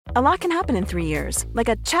A lot can happen in 3 years, like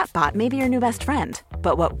a chatbot may be your new best friend.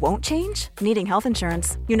 But what won't change? Needing health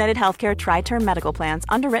insurance. United Healthcare Tri-Term Medical Plans,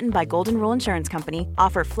 underwritten by Golden Rule Insurance Company,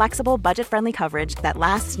 offer flexible, budget-friendly coverage that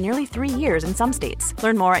lasts nearly 3 years in some states.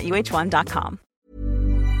 Learn more at uh1.com.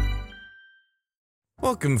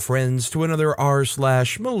 Welcome, friends, to another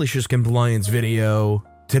r/MaliciousCompliance video.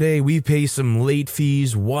 Today we pay some late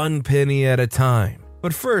fees 1 penny at a time.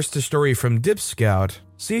 But first, a story from Dip Scout.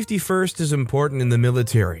 Safety first is important in the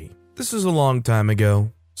military. This is a long time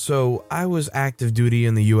ago. So, I was active duty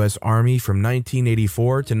in the US Army from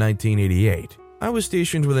 1984 to 1988. I was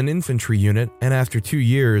stationed with an infantry unit, and after 2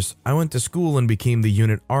 years, I went to school and became the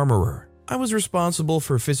unit armorer. I was responsible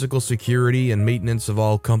for physical security and maintenance of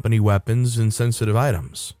all company weapons and sensitive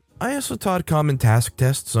items. I also taught common task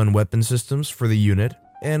tests on weapon systems for the unit,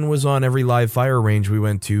 and was on every live fire range we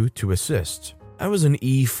went to assist. I was an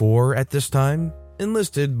E4 at this time,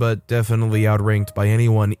 enlisted but definitely outranked by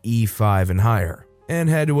anyone E5 and higher, and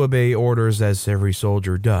had to obey orders as every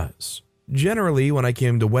soldier does. Generally, when I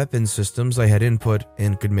came to weapon systems, I had input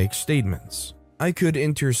and could make statements. I could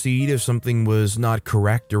intercede if something was not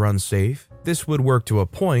correct or unsafe. This would work to a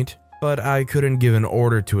point, but I couldn't give an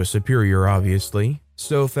order to a superior, obviously.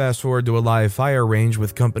 So fast forward to a live fire range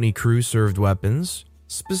with company crew served weapons,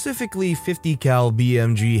 specifically 50 cal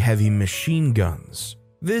BMG heavy machine guns.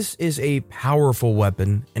 This is a powerful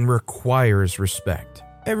weapon and requires respect.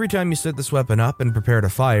 Every time you set this weapon up and prepare to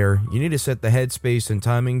fire, you need to set the headspace and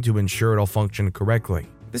timing to ensure it'll function correctly.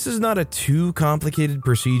 This is not a too complicated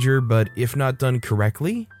procedure, but if not done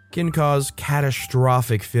correctly, can cause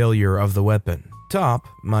catastrophic failure of the weapon. Top,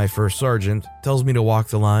 my first sergeant, tells me to walk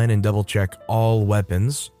the line and double check all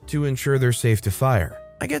weapons to ensure they're safe to fire.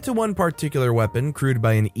 I get to one particular weapon crewed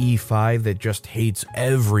by an E5 that just hates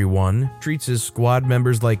everyone, treats his squad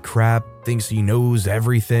members like crap, thinks he knows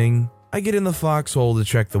everything. I get in the foxhole to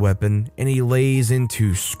check the weapon, and he lays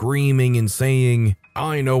into screaming and saying,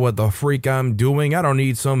 "I know what the freak I'm doing. I don't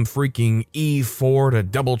need some freaking E4 to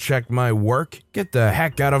double check my work. Get the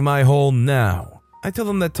heck out of my hole now." I tell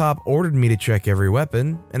him that Top ordered me to check every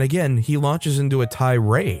weapon, and again he launches into a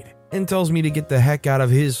tirade and tells me to get the heck out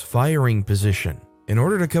of his firing position. In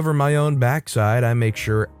order to cover my own backside, I make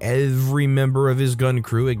sure every member of his gun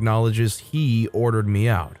crew acknowledges he ordered me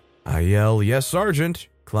out. I yell, "Yes, Sergeant,"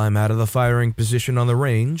 climb out of the firing position on the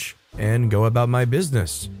range, and go about my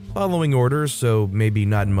business, following orders, so maybe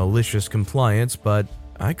not malicious compliance, but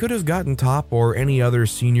I could have gotten Top or any other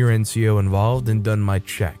senior NCO involved and done my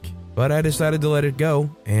check. But I decided to let it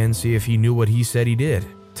go and see if he knew what he said he did.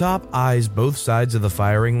 Top eyes both sides of the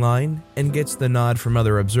firing line and gets the nod from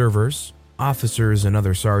other observers, officers and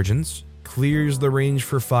other sergeants, clears the range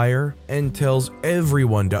for fire, and tells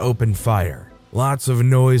everyone to open fire. Lots of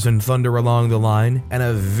noise and thunder along the line, and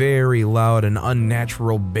a very loud and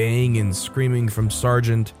unnatural bang and screaming from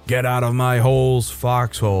Sergeant, "Get out of my hole's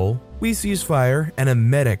foxhole." We cease fire, and a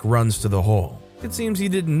medic runs to the hole. It seems he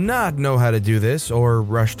did not know how to do this or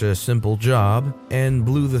rushed a simple job, and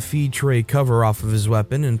blew the feed tray cover off of his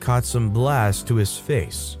weapon and caught some blast to his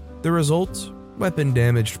face. The result? Weapon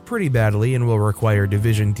damaged pretty badly and will require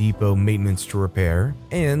Division Depot maintenance to repair,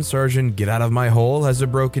 and Sergeant Get Out of My Hole has a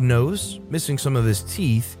broken nose, missing some of his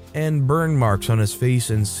teeth, and burn marks on his face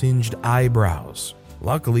and singed eyebrows.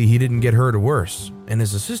 Luckily, he didn't get hurt worse, and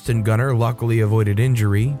his assistant gunner luckily avoided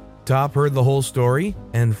injury. Top heard the whole story,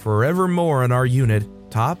 and forevermore in our unit,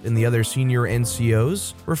 Top and the other senior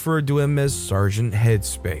NCOs referred to him as Sergeant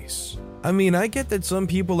Headspace. I mean, I get that some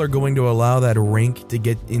people are going to allow that rank to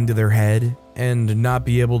get into their head and not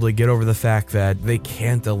be able to get over the fact that they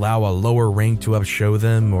can't allow a lower rank to upshow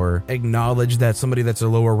them or acknowledge that somebody that's a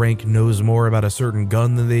lower rank knows more about a certain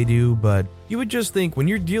gun than they do, but you would just think when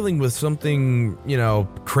you're dealing with something,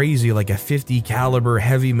 crazy like a 50 caliber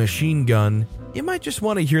heavy machine gun, you might just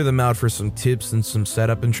want to hear them out for some tips and some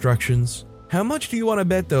setup instructions. How much do you want to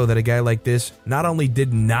bet, though, that a guy like this not only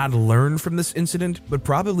did not learn from this incident, but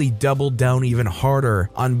probably doubled down even harder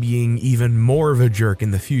on being even more of a jerk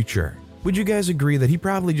in the future? Would you guys agree that he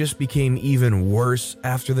probably just became even worse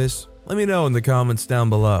after this? Let me know in the comments down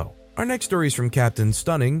below. Our next story is from Captain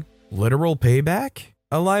Stunning. Literal payback?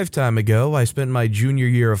 A lifetime ago, I spent my junior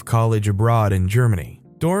year of college abroad in Germany.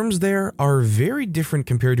 Dorms there are very different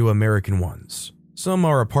compared to American ones. Some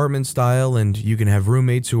are apartment style and you can have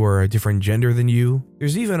roommates who are a different gender than you.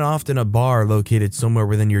 There's even often a bar located somewhere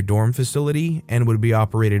within your dorm facility and would be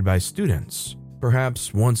operated by students,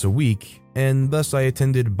 perhaps once a week, and thus I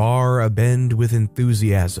attended Bar a Bend with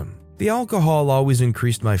enthusiasm. The alcohol always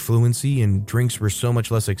increased my fluency and drinks were so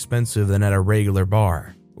much less expensive than at a regular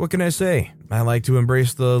bar. What can I say? I like to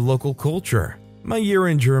embrace the local culture. My year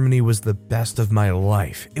in Germany was the best of my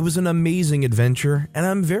life. It was an amazing adventure, and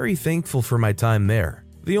I'm very thankful for my time there.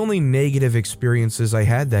 The only negative experiences I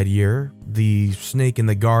had that year, the snake in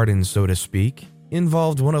the garden so to speak,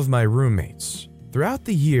 involved one of my roommates. Throughout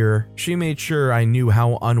the year, she made sure I knew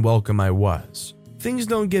how unwelcome I was. Things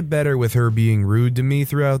don't get better with her being rude to me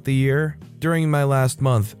throughout the year. During my last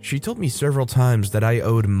month, she told me several times that I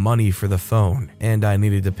owed money for the phone and I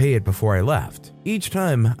needed to pay it before I left. Each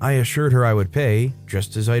time, I assured her I would pay,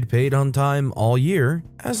 just as I'd paid on time all year.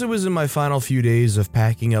 As it was in my final few days of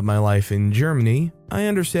packing up my life in Germany, I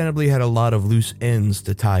understandably had a lot of loose ends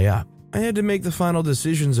to tie up. I had to make the final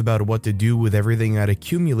decisions about what to do with everything I'd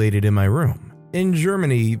accumulated in my room. In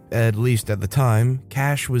Germany, at least at the time,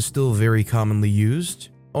 cash was still very commonly used.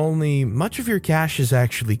 Only much of your cash is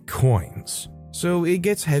actually coins, so it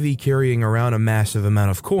gets heavy carrying around a massive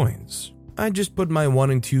amount of coins. I just put my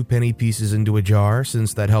 1 and 2 penny pieces into a jar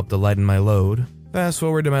since that helped to lighten my load. Fast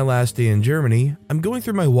forward to my last day in Germany, I'm going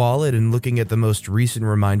through my wallet and looking at the most recent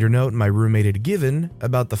reminder note my roommate had given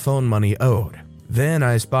about the phone money owed. Then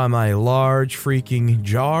I spot my large freaking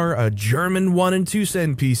jar of German 1 and 2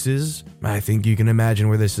 cent pieces. I think you can imagine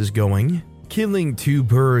where this is going. Killing 2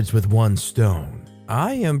 birds with 1 stone.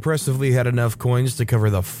 I impressively had enough coins to cover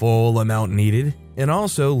the full amount needed, and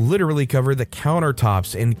also literally cover the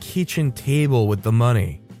countertops and kitchen table with the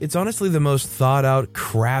money. It's honestly the most thought out,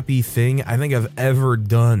 crappy thing I think I've ever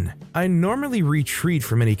done. I normally retreat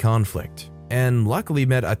from any conflict, and luckily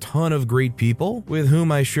met a ton of great people with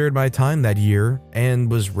whom I shared my time that year and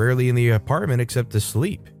was rarely in the apartment except to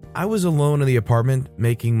sleep. I was alone in the apartment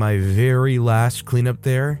making my very last cleanup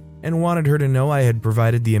there and wanted her to know I had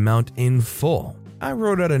provided the amount in full. I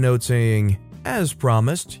wrote out a note saying, "As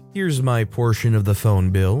promised, here's my portion of the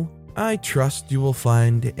phone bill. I trust you will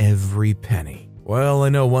find every penny." Well, I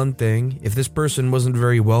know one thing. If this person wasn't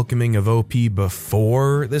very welcoming of OP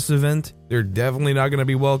before this event, they're definitely not going to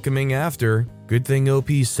be welcoming after. Good thing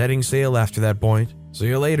OP's setting sail after that point. See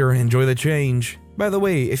you later. Enjoy the change. By the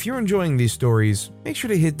way, if you're enjoying these stories, make sure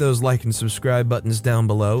to hit those like and subscribe buttons down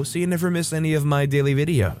below so you never miss any of my daily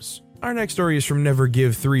videos. Our next story is from Never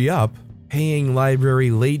Give 3 Up. Paying library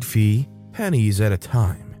late fee, pennies at a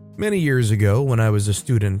time. Many years ago, when I was a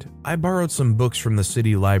student, I borrowed some books from the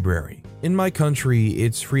city library. In my country,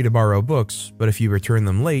 it's free to borrow books, but if you return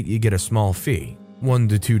them late, you get a small fee, $1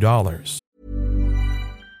 to $2.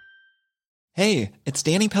 Hey, it's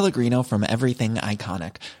Danny Pellegrino from Everything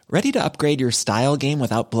Iconic. Ready to upgrade your style game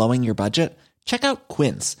without blowing your budget? Check out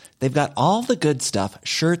Quince. They've got all the good stuff,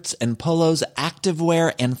 shirts and polos,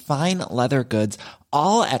 activewear, and fine leather goods,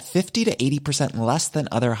 all at 50 to 80% less than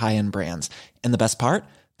other high-end brands. And the best part?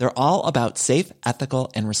 They're all about safe, ethical,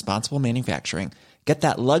 and responsible manufacturing. Get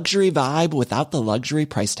that luxury vibe without the luxury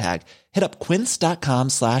price tag. Hit up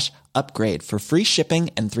quince.com/upgrade for free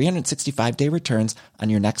shipping and 365-day returns on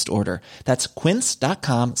your next order. That's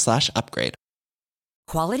quince.com/upgrade.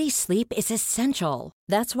 Quality sleep is essential.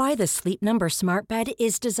 That's why the Sleep Number Smart Bed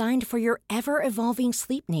is designed for your ever-evolving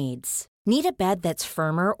sleep needs. Need a bed that's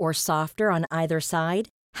firmer or softer on either side?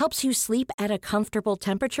 Helps you sleep at a comfortable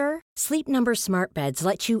temperature? Sleep Number Smart Beds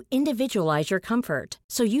let you individualize your comfort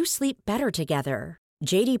so you sleep better together.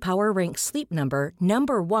 J.D. Power ranks Sleep Number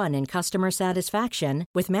number 1 in customer satisfaction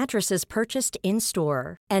with mattresses purchased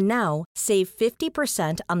in-store. And now, save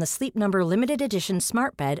 50% on the Sleep Number Limited Edition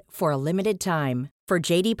Smart Bed for a limited time. For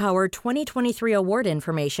J.D. Power 2023 award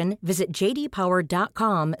information, visit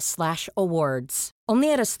jdpower.com/awards.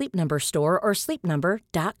 Only at a Sleep Number store or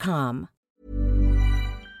sleepnumber.com.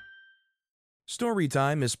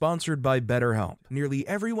 Storytime is sponsored by BetterHelp. Nearly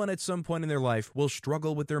everyone at some point in their life will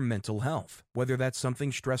struggle with their mental health, whether that's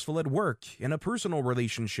something stressful at work, in a personal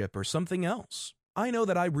relationship, or something else. I know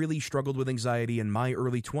that I really struggled with anxiety in my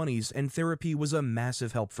early 20s, and therapy was a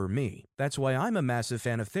massive help for me. That's why I'm a massive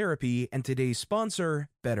fan of therapy and today's sponsor,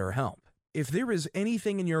 BetterHelp. If there is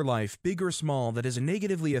anything in your life, big or small, that is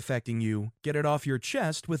negatively affecting you, get it off your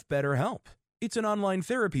chest with BetterHelp. It's an online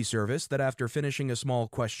therapy service that, after finishing a small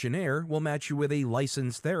questionnaire, will match you with a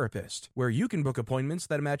licensed therapist, where you can book appointments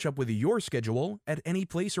that match up with your schedule at any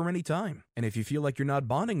place or any time. And if you feel like you're not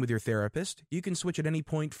bonding with your therapist, you can switch at any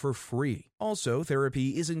point for free. Also,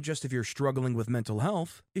 therapy isn't just if you're struggling with mental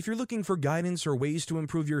health. If you're looking for guidance or ways to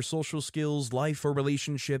improve your social skills, life, or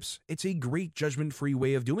relationships, it's a great judgment-free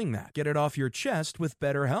way of doing that. Get it off your chest with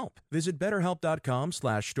BetterHelp. Visit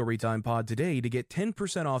BetterHelp.com/StorytimePod today to get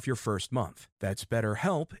 10% off your first month. That's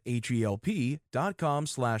BetterHelp,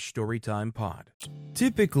 HELP.com/StorytimePod.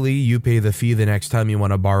 Typically, you pay the fee the next time you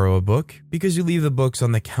want to borrow a book because you leave the books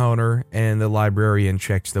on the counter and the librarian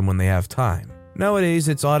checks them when they have time. Nowadays,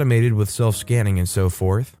 it's automated with self-scanning and so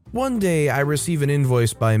forth. One day I receive an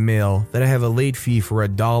invoice by mail that I have a late fee for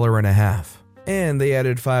 $1.50, and they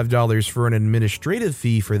added $5 for an administrative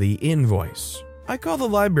fee for the invoice. I call the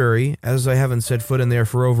library as I haven't set foot in there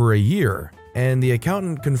for over a year, and the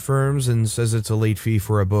accountant confirms and says it's a late fee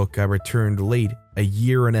for a book I returned late a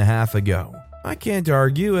year and a half ago. I can't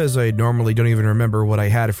argue as I normally don't even remember what I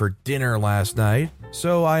had for dinner last night,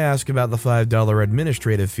 so I ask about the $5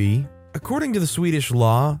 administrative fee. According to the Swedish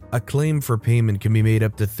law, a claim for payment can be made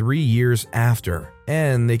up to 3 years after,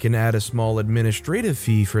 and they can add a small administrative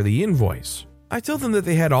fee for the invoice. I tell them that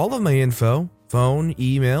they had all of my info, phone,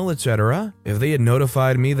 email, etc. If they had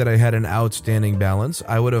notified me that I had an outstanding balance,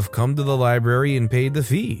 I would have come to the library and paid the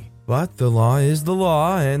fee. But the law is the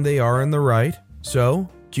law, and they are in the right. So,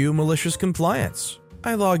 cue malicious compliance.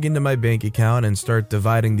 I log into my bank account and start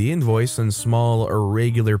dividing the invoice in small,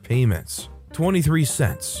 irregular payments. 23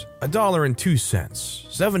 cents,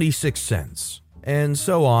 $1.02, 76 cents, and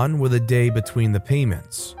so on with a day between the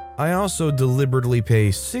payments. I also deliberately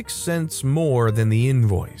pay 6 cents more than the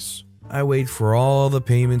invoice. I wait for all the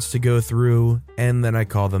payments to go through, and then I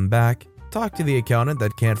call them back, talk to the accountant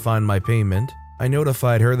that can't find my payment. I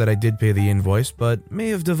notified her that I did pay the invoice, but may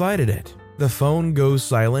have divided it. The phone goes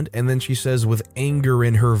silent, and then she says with anger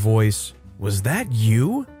in her voice, "Was that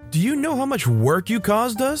you? Do you know how much work you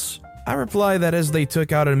caused us?" I reply that as they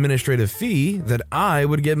took out an administrative fee, that I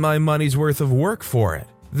would get my money's worth of work for it.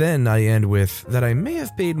 Then I end with that I may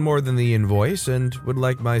have paid more than the invoice and would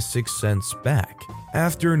like my 6 cents back.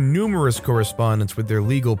 After numerous correspondence with their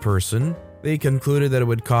legal person, they concluded that it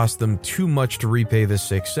would cost them too much to repay the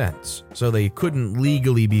 6 cents, so they couldn't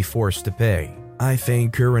legally be forced to pay. I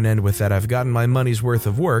thank her and end with that I've gotten my money's worth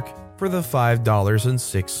of work for the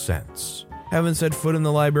 $5.06. Haven't set foot in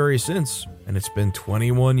the library since, and it's been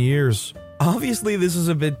 21 years. Obviously, this is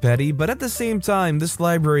a bit petty, but at the same time, this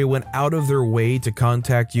library went out of their way to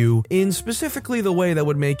contact you in specifically the way that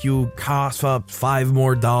would make you cough up $5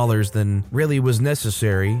 more than really was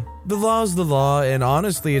necessary. The law's the law, and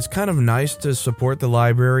honestly, it's kind of nice to support the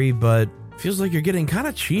library, but feels like you're getting kind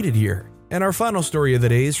of cheated here. And our final story of the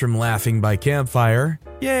day is from Laughing by Campfire.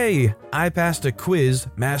 Yay! I passed a quiz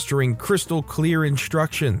mastering crystal clear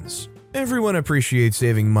instructions. Everyone appreciates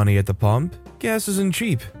saving money at the pump. Gas isn't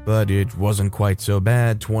cheap, but it wasn't quite so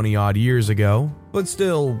bad 20 odd years ago. But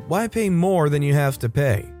still, why pay more than you have to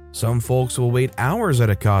pay? Some folks will wait hours at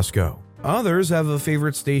a Costco. Others have a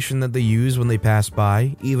favorite station that they use when they pass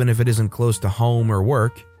by, even if it isn't close to home or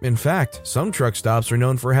work. In fact, some truck stops are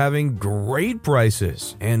known for having great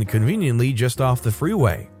prices and conveniently just off the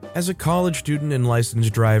freeway. As a college student and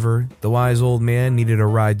licensed driver, the wise old man needed a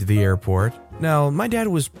ride to the airport. Now, my dad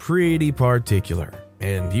was pretty particular,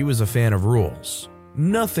 and he was a fan of rules.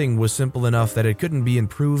 Nothing was simple enough that it couldn't be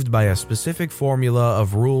improved by a specific formula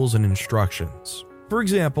of rules and instructions. For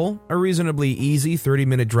example, a reasonably easy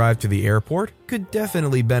 30-minute drive to the airport could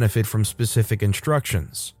definitely benefit from specific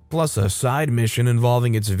instructions, plus a side mission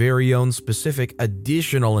involving its very own specific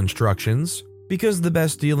additional instructions, because the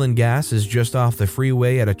best deal in gas is just off the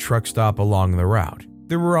freeway at a truck stop along the route.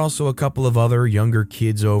 There were also a couple of other younger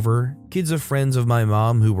kids over, kids of friends of my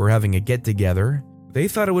mom who were having a get-together. They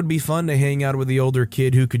thought it would be fun to hang out with the older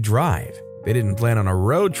kid who could drive. They didn't plan on a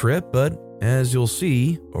road trip, but as you'll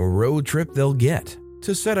see, a road trip they'll get.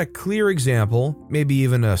 To set a clear example, maybe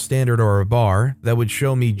even a standard or a bar, that would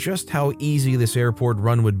show me just how easy this airport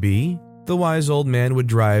run would be, the wise old man would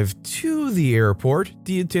drive to the airport,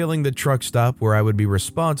 detailing the truck stop where I would be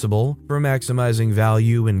responsible for maximizing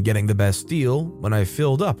value and getting the best deal when I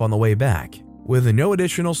filled up on the way back, with no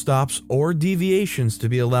additional stops or deviations to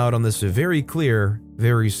be allowed on this very clear,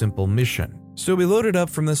 very simple mission. So we loaded up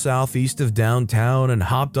from the southeast of downtown and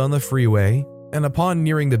hopped on the freeway, and upon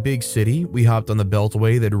nearing the big city, we hopped on the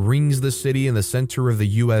beltway that rings the city in the center of the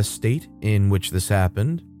US state in which this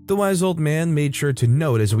happened. The wise old man made sure to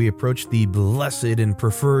note as we approached the blessed and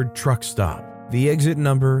preferred truck stop, the exit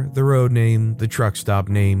number, the road name, the truck stop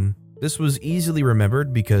name. This was easily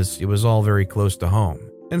remembered because it was all very close to home.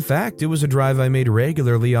 In fact, it was a drive I made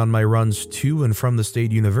regularly on my runs to and from the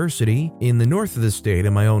state university in the north of the state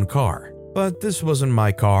in my own car. But this wasn't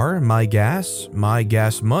my car, my gas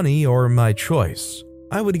money, or my choice.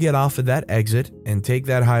 I would get off at that exit and take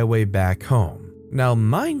that highway back home. Now,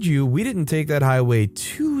 mind you, we didn't take that highway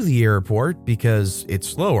to the airport because it's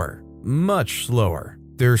slower, much slower.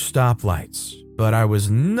 There's stoplights, but I was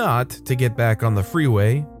not to get back on the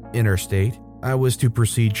freeway, interstate. I was to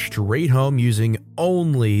proceed straight home using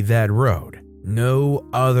only that road. No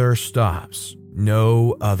other stops,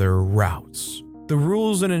 no other routes. The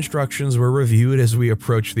rules and instructions were reviewed as we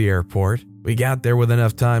approached the airport. We got there with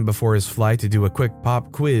enough time before his flight to do a quick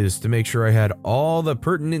pop quiz to make sure I had all the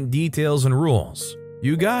pertinent details and rules.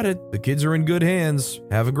 You got it, the kids are in good hands,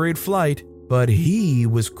 have a great flight. But he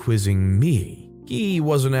was quizzing me. He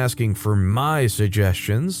wasn't asking for my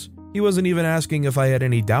suggestions. He wasn't even asking if I had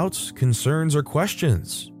any doubts, concerns, or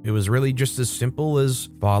questions. It was really just as simple as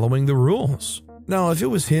following the rules. Now, if it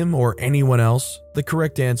was him or anyone else, the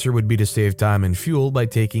correct answer would be to save time and fuel by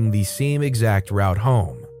taking the same exact route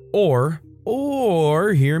home. Or,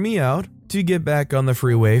 hear me out, to get back on the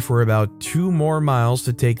freeway for about 2 more miles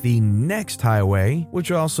to take the next highway, which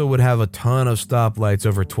also would have a ton of stoplights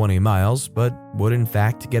over 20 miles, but would in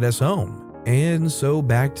fact get us home. And so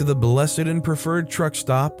back to the blessed and preferred truck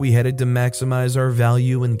stop we headed to maximize our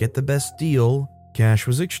value and get the best deal. Cash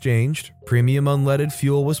was exchanged, premium unleaded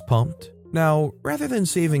fuel was pumped. Now, rather than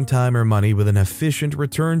saving time or money with an efficient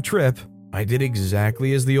return trip, I did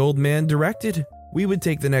exactly as the old man directed. We would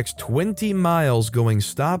take the next 20 miles going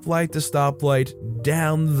stoplight to stoplight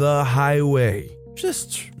down the highway.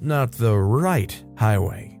 Just not the right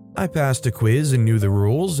highway. I passed a quiz and knew the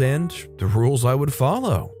rules and the rules I would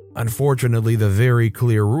follow. Unfortunately, the very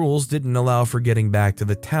clear rules didn't allow for getting back to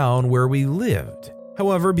the town where we lived.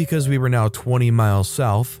 However, because we were now 20 miles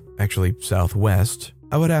south, actually southwest,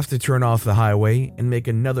 I would have to turn off the highway and make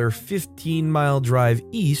another 15-mile drive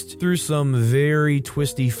east through some very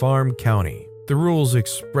twisty farm county. The rules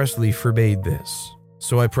expressly forbade this,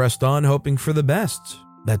 so I pressed on hoping for the best.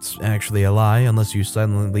 That's actually a lie unless you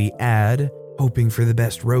silently add hoping for the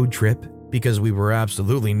best road trip, because we were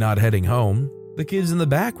absolutely not heading home. The kids in the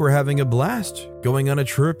back were having a blast, going on a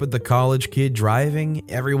trip with the college kid driving,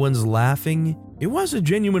 everyone's laughing. It was a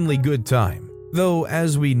genuinely good time. Though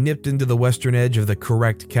as we nipped into the western edge of the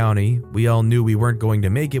correct county, we all knew we weren't going to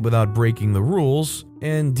make it without breaking the rules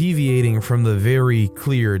and deviating from the very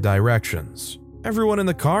clear directions. Everyone in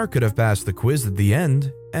the car could have passed the quiz at the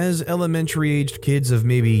end. As elementary-aged kids of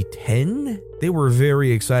maybe 10, they were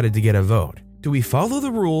very excited to get a vote. Do we follow the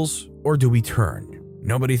rules or do we turn?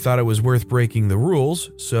 Nobody thought it was worth breaking the rules,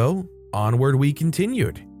 so onward we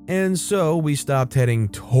continued. And so we stopped heading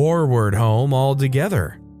toward home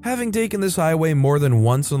altogether. Having taken this highway more than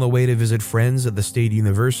once on the way to visit friends at the state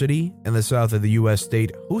university in the south of the US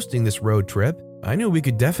state hosting this road trip, I knew we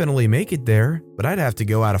could definitely make it there, but I'd have to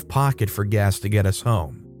go out of pocket for gas to get us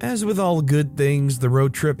home. As with all good things, the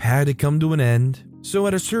road trip had to come to an end, so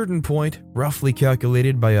at a certain point, roughly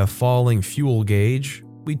calculated by a falling fuel gauge,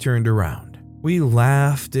 we turned around. We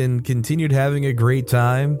laughed and continued having a great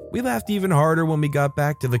time. We laughed even harder when we got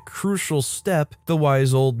back to the crucial step the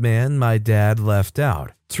wise old man, my dad, left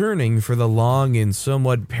out, turning for the long and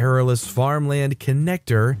somewhat perilous farmland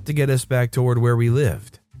connector to get us back toward where we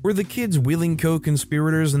lived. Were the kids willing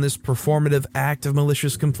co-conspirators in this performative act of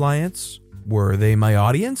malicious compliance? Were they my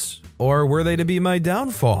audience? Or were they to be my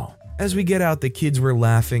downfall? As we get out, the kids were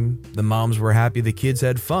laughing, the moms were happy the kids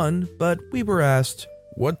had fun, but we were asked,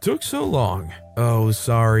 "What took so long?" "Oh,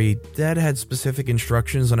 sorry, Dad had specific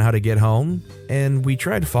instructions on how to get home, and we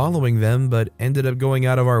tried following them but ended up going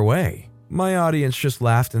out of our way." My audience just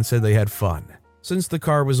laughed and said they had fun. Since the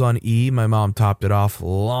car was on E, my mom topped it off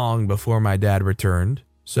long before my dad returned.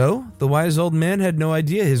 So, the wise old man had no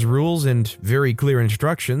idea his rules and very clear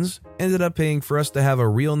instructions ended up paying for us to have a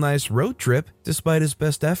real nice road trip despite his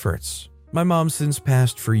best efforts. My mom since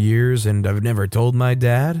passed for years and I've never told my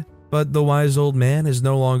dad, but the wise old man is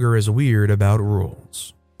no longer as weird about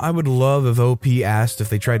rules. I would love if OP asked if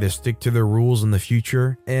they tried to stick to their rules in the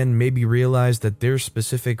future and maybe realized that their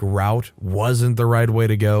specific route wasn't the right way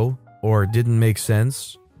to go or didn't make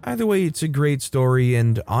sense. Either way, it's a great story,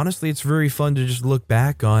 and honestly, it's very fun to just look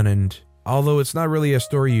back on, and although it's not really a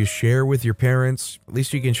story you share with your parents, at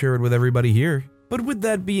least you can share it with everybody here. But with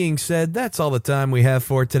that being said, that's all the time we have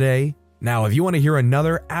for today. Now, if you want to hear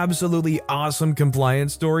another absolutely awesome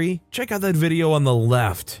compliance story, check out that video on the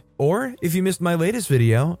left. Or, if you missed my latest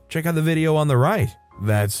video, check out the video on the right.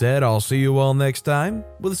 That said, I'll see you all next time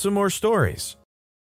with some more stories.